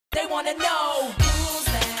They wanna know who's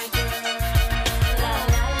that girl.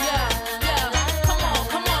 Yeah, come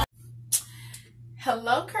on.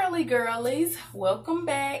 Hello, curly girlies. Welcome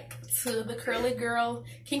back to the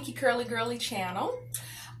Kinky Curly Girly channel.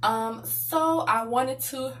 So I wanted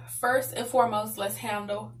to first and foremost, let's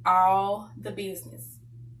handle all the business.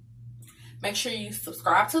 Make sure you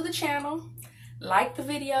subscribe to the channel, like the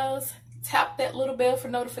videos, tap that little bell for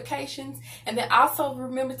notifications, and then also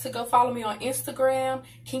remember to go follow me on Instagram,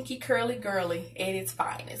 Kinky Curly Girly at its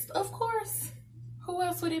finest. Of course, who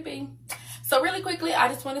else would it be? So really quickly, I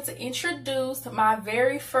just wanted to introduce my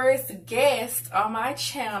very first guest on my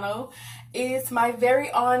channel. Is my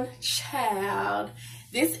very own child.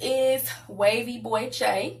 This is Wavy Boy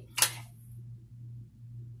J.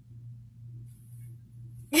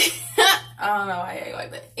 I don't know why I act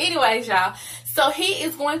like that. Anyways, y'all. So he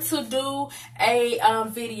is going to do a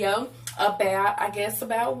video about, I guess,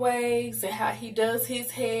 about waves and how he does his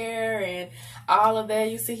hair and all of that.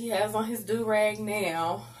 You see he has on his do-rag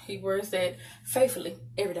now. He wears that faithfully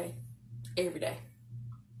every day. Every day.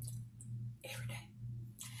 Every day.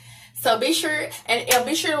 So be sure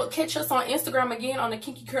to catch us on Instagram again on the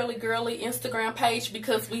Kinky Curly Girly Instagram page,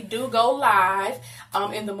 because we do go live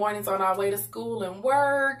in the mornings on our way to school and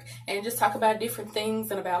work and just talk about different things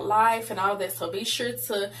and about life and all that. So be sure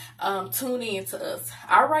to tune in to us.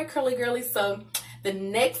 All right, curly girlies. So the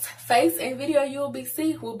next face and video you will be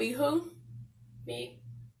see will be who? Me.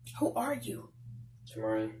 Who are you?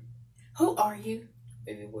 Tomorrow. Who are you?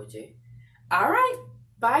 Baby Boy J. All right.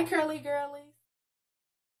 Bye, curly girlies.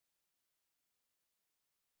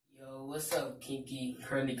 Yo, what's up, Kinky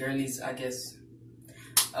Curly Girlies? I guess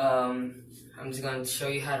I'm just gonna show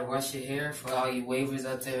you how to wash your hair for all you wavers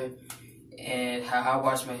out there, and how I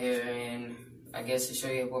wash my hair, and I guess to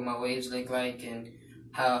show you what my waves look like and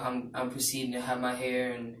how I'm proceeding to have my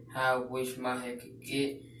hair and how wavy my hair could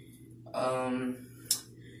get.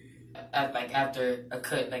 Like after a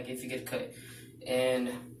cut, like if you get a cut,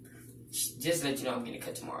 and just to let you know I'm getting a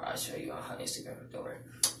cut tomorrow. I'll show you on her Instagram. Don't worry.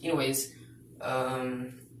 Anyways,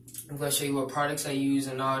 I'm gonna show you what products I use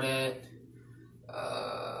and all that.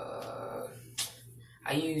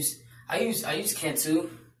 I use Cantu.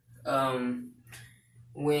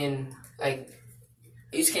 When like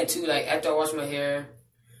I use Cantu like after I wash my hair.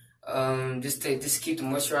 Just to keep the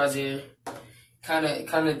moisturizer. Kind of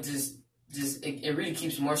it really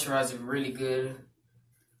keeps moisturizer really good.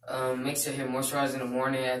 Makes your hair moisturize in the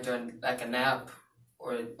morning after like a nap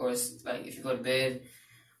or like if you go to bed.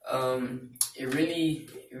 It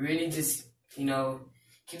really just, you know,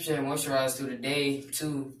 keeps your hair moisturized through the day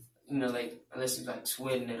too. You know, like unless you're like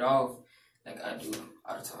sweating it off, like I do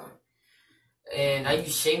all the time. And I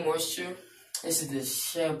use Shea Moisture. This is the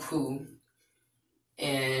shampoo,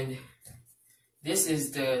 and this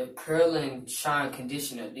is the Curl and Shine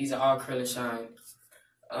conditioner. These are all Curl and Shine.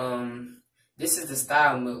 This is the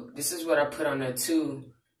Style Milk. This is what I put on there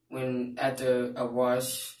too when after a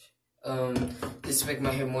wash. This make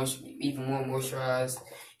my hair even more moisturized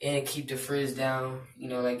and keep the frizz down. You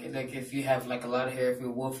know, like if you have like a lot of hair, if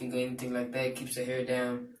you're wolfing or anything like that, it keeps the hair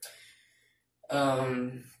down.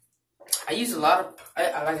 I use a lot of,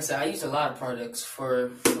 like I said, I use a lot of products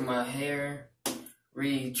for my hair.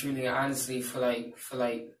 Really, truly, honestly, for like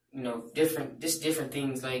you know, different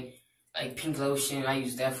things like pink lotion. I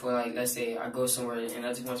use that for like, let's say I go somewhere and I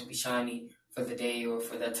just want to be shiny for the day or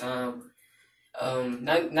for that time.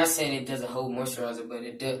 Not saying it doesn't hold moisturizer, but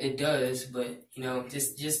it does. But you know,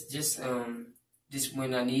 just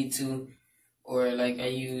when I need to, or like I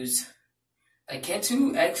use like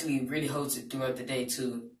Cantu actually really holds it throughout the day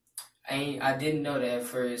too. I didn't know that at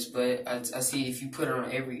first, but I see if you put it on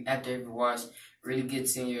after every wash, really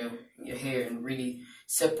gets in your hair and really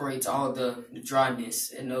separates all the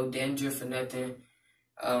dryness and no dandruff or nothing.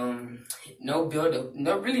 No buildup,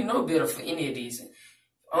 no buildup for any of these.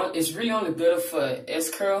 It's really only buildup for S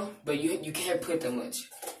curl, but you can't put that much.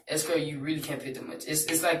 S curl you really can't put that much.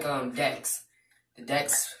 It's like Dax, the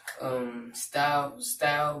Dax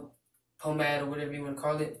style pomade or whatever you want to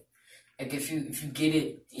call it. Like if you get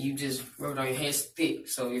it, you just rub it on your hair, it's thick.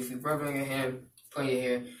 So if you rub it on your hand, put your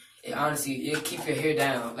hair, it honestly, it'll keep your hair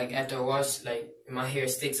down. Like after a wash, like my hair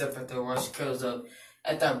sticks up after a wash, curls up.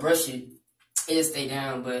 After I brush it, it'll stay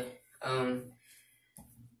down, but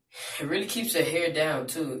it really keeps your hair down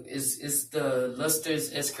too. It's the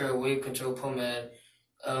LT'z S Curl Wave Control Pomade.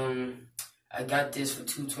 I got this for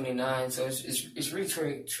 $2.29, so it's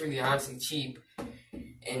really truly honestly cheap.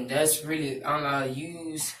 And that's really all I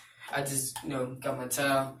use. I just, you know, got my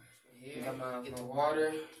towel, got my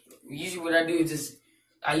water. Usually what I do is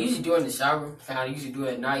I usually do it in the shower. I usually do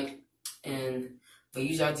it at night. But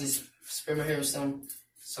usually I just spray my hair with some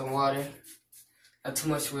some water. Not too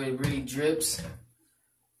much where it really drips.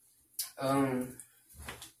 Like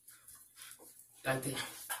that.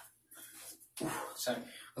 Sorry.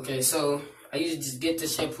 Okay, so I usually just get the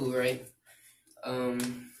shampoo, right?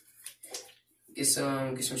 Get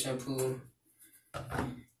some shampoo.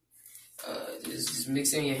 Just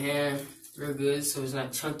mix it in your hair real good so it's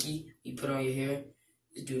not chunky. You put on your hair.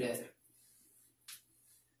 Just do that.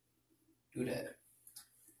 Do that.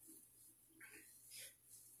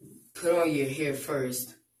 Put on your hair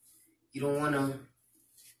first. You don't wanna.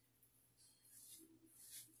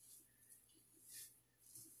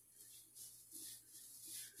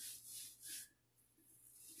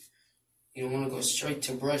 You don't want to go straight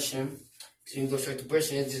to brushing. Because when you go straight to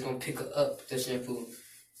brushing, it's just going to pick up the shampoo.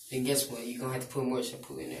 Then guess what? You're going to have to put more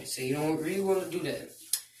shampoo in there. So you don't really want to do that.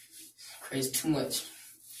 Creates too much.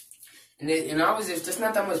 And obviously, if there's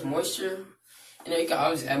not that much moisture, you know, you can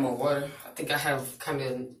always add more water. I think I have kind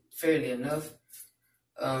of fairly enough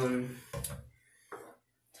to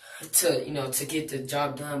get the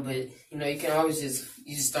job done. But, you know, you can always just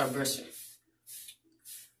start brushing.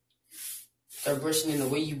 Start brushing in the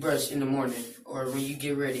way you brush in the morning or when you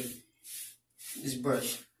get ready. Just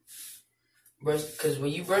brush. Brush, because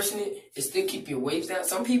when you brushing it, it still keep your waves down.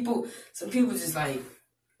 Some people just like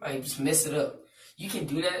just mess it up. You can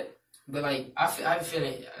do that, but like I feel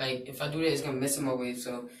like if I do that, it's gonna mess up my waves.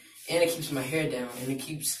 So, and it keeps my hair down, and it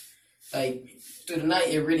keeps like through the night.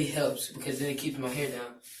 It really helps because then it keeps my hair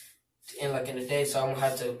down. And like in the day, so I'm gonna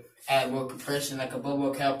have to add more compression, like a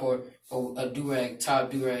bubble cap or a do-rag,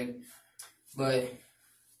 top do-rag. But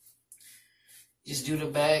just do the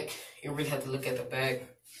back. You don't really have to look at the back.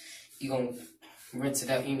 You're going to rinse it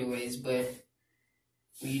out anyways. But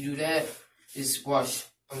when you do that, just wash.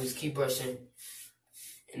 Just keep brushing.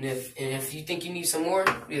 And if you think you need some more,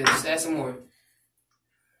 yeah, just add some more.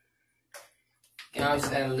 You can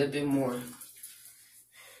always add a little bit more.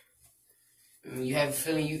 When you have a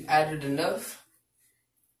feeling you added enough,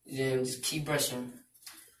 then just keep brushing.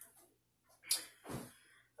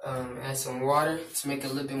 Add some water to make it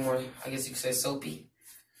a little bit more, I guess you could say, soapy,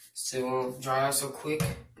 so it won't dry out so quick.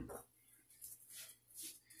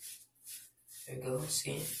 There you go,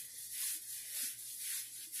 see?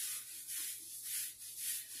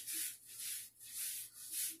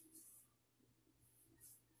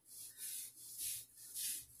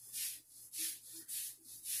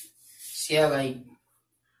 See how, like, I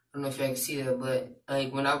don't know if y'all can see that, but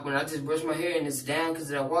like when I just brush my hair and it's down because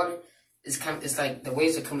of that water, it's like the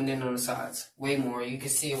waves are coming in on the sides way more. You can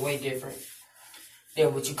see it way different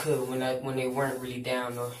than what you could when they weren't really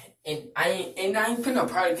down though. And I ain't putting no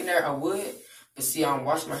product in there. I would, but see, I'm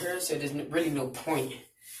washing my hair, so there's really no point.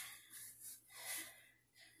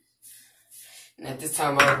 And at this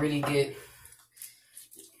time, I really get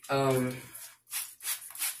and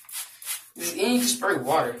you can spray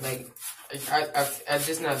water. Like I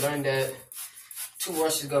just not learned that 2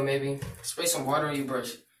 washes ago maybe. Spray some water on your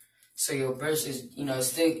brush. So your brush is, you know,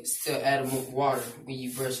 still add water when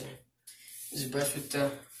you brushing. Just brush with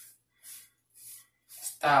the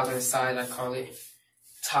styler side, I call it,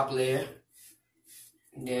 top layer.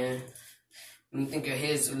 And then when you think your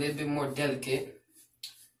hair is a little bit more delicate,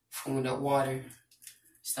 from that water,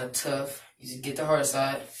 it's not tough. You just get the hard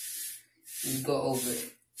side and you go over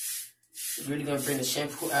it. It's really gonna bring the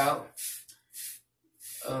shampoo out.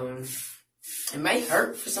 It might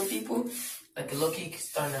hurt for some people. Like the low-key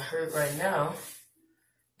starting to hurt right now,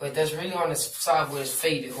 but that's really on the side where it's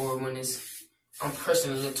faded or when I'm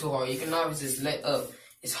pressing a little too hard. You can always just let up.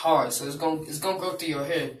 It's hard, so it's gonna go through your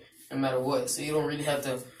hair no matter what. So you don't really have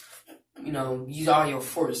to, you know, use all your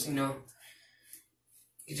force. You know,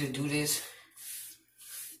 you just do this.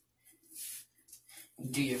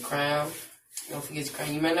 Do your crown. Don't forget your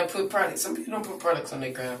crown. You might not put products. Some people don't put products on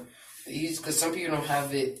their crown, because some people don't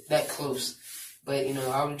have it that close. But, you know,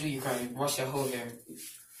 I would do your crown. Wash your whole hair.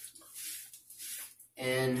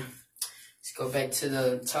 And let's go back to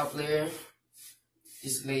the top layer.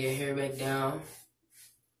 Just lay your hair back down.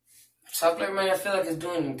 Top layer might not feel like it's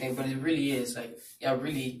doing anything, but it really is. Like, y'all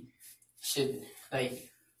really should, like,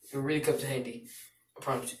 it really comes to handy. I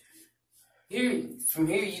promise you. From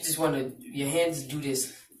here, you just want to, your hands do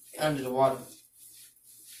this under the water.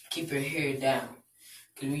 Keep your hair down.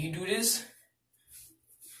 Because when you do this,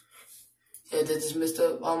 yeah, that just messed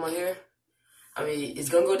up all my hair. I mean, it's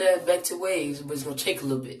going to go back to waves, but it's going to take a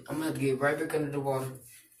little bit. I'm going to have to get right back under the water.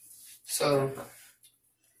 So,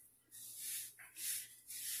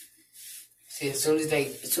 see, as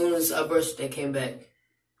soon as I brushed, they came back.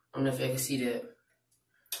 I don't know if I can see that.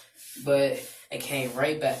 But it came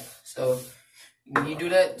right back. So, when you do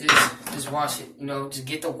that, just wash it. You know, just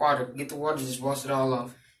get the water. Get the water, just wash it all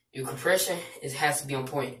off. Your compression has to be on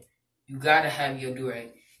point. You gotta have your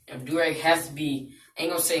do-rag. And do-rag has to be, I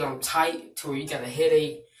ain't gonna say on tight to where you got a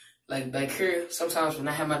headache. Like back here, sometimes when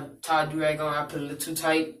I have my tie do-rag on, I put it a little too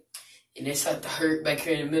tight. And it start to hurt back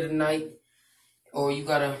here in the middle of the night. Or you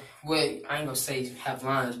gotta, well, I ain't gonna say have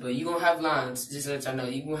lines, but you gonna have lines. Just to let y'all know,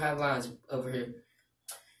 you gonna have lines over here.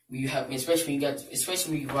 You have, especially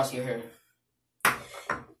when you wash your hair.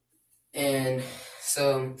 And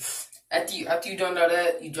so after you done all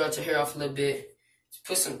that, you dry your hair off a little bit.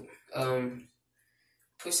 Put some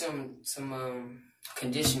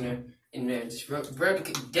conditioner in there. Just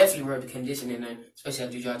definitely rub the conditioner in there, especially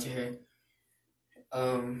after you dry your hair.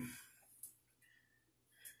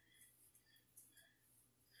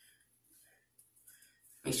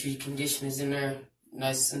 Make sure your conditioner's in there,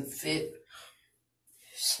 nice and fit.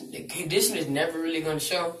 The conditioner's never really gonna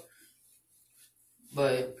show,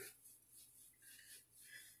 but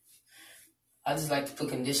I just like to put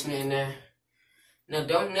conditioner in there. Now,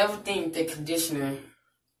 don't never think that conditioner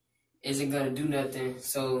isn't gonna do nothing.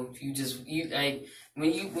 So like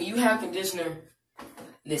when you have conditioner,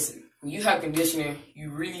 listen. When you have conditioner,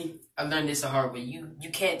 I learned this the hard way.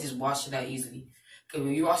 You can't just wash it out easily. Cause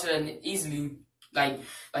when you wash it out easily, like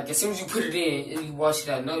as soon as you put it in, you wash it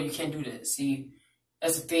out. No, you can't do that. See,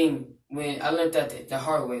 that's the thing. When I learned that the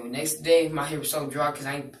hard way. The next day, my hair was so dry because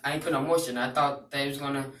I ain't put no moisture. And I thought that it was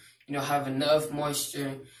gonna, have enough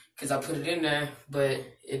moisture because I put it in there, but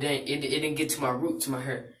it didn't get to my root, to my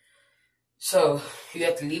hair. So you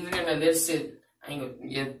have to leave it in there, let it sit.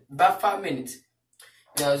 About 5 minutes.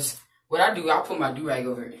 What I do, I'll put my do-rag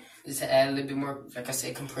over it just to add a little bit more, like I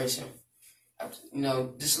said, compression.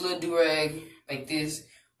 Just a little do-rag like this,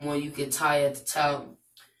 one you can tie at the top.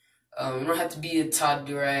 You don't have to be a tie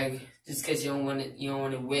do-rag just because you don't want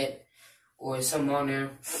it wet or something on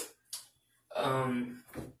there.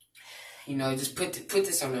 Just put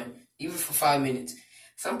this on there, even for 5 minutes.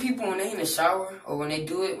 Some people, when they in the shower or when they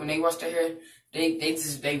do it, when they wash their hair, they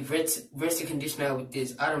rinse the conditioner out with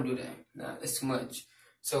this. I don't do that. Nah, that's too much.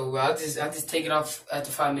 So I just take it off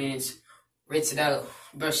after 5 minutes, rinse it out,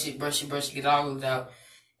 brush it, get all of it out,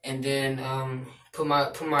 and then put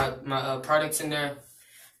my products in there,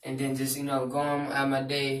 and then just go on out my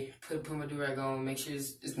day, put my do-rag on, make sure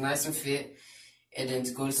it's nice and fit, and then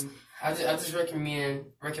just go to sleep. I just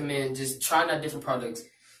recommend just trying out different products.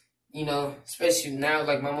 Especially now,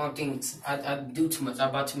 like my mom thinks I do too much. I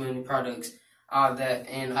buy too many products, all that,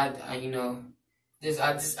 and I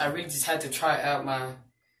really just had to try out what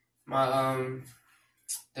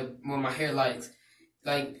my hair likes.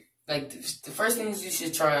 Like the first things you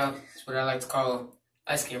should try out is what I like to call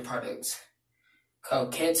ice cream products,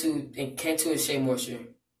 called Cantu and Shea Moisture.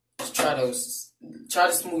 Just try those. Try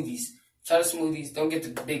the smoothies. Don't get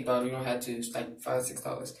the big bottle. You don't have to. It's like $5,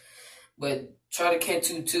 $6. But try the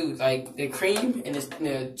Cantu too. Like the cream and the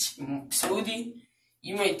smoothie.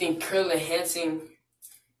 You may think curl enhancing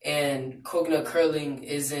and coconut curling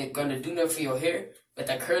isn't gonna do nothing for your hair, but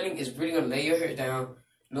that curling is really gonna lay your hair down.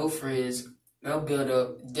 No frizz, no build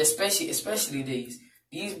up. Especially these.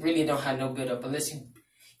 These really don't have no build up unless you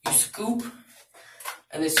scoop.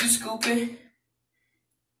 Unless you scoop it,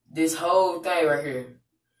 this whole thing right here,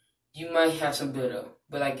 you might have some build up.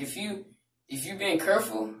 But like if you being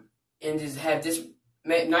careful and just have this,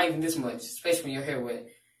 not even this much, especially when your hair wet.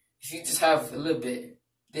 If you just have a little bit,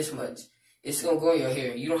 this much, it's gonna go in your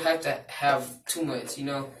hair. You don't have to have too much.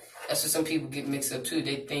 That's what some people get mixed up too.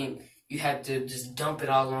 They think you have to just dump it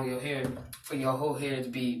all on your hair for your whole hair to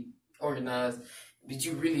be organized, but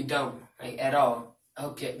you really don't, like at all. I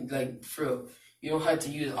hope you like for real. You don't have to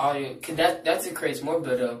use all your, cause that creates more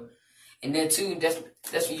buildup. And then too,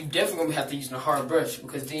 that's when you definitely gonna have to use a hard brush,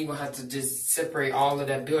 because then you're gonna have to just separate all of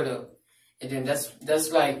that buildup. And then that's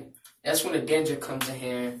when the danger comes in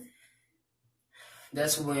here.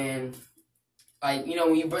 That's when, like,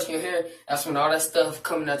 when you brush your hair, that's when all that stuff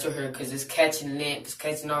coming out your hair, because it's catching lint, it's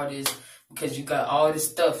catching all this, because you got all this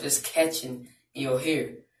stuff that's catching in your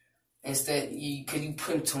hair. Instead, because you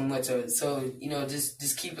putting too much of it. So,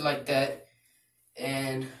 just keep it like that.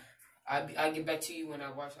 And I'll get back to you when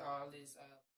I wash all this out.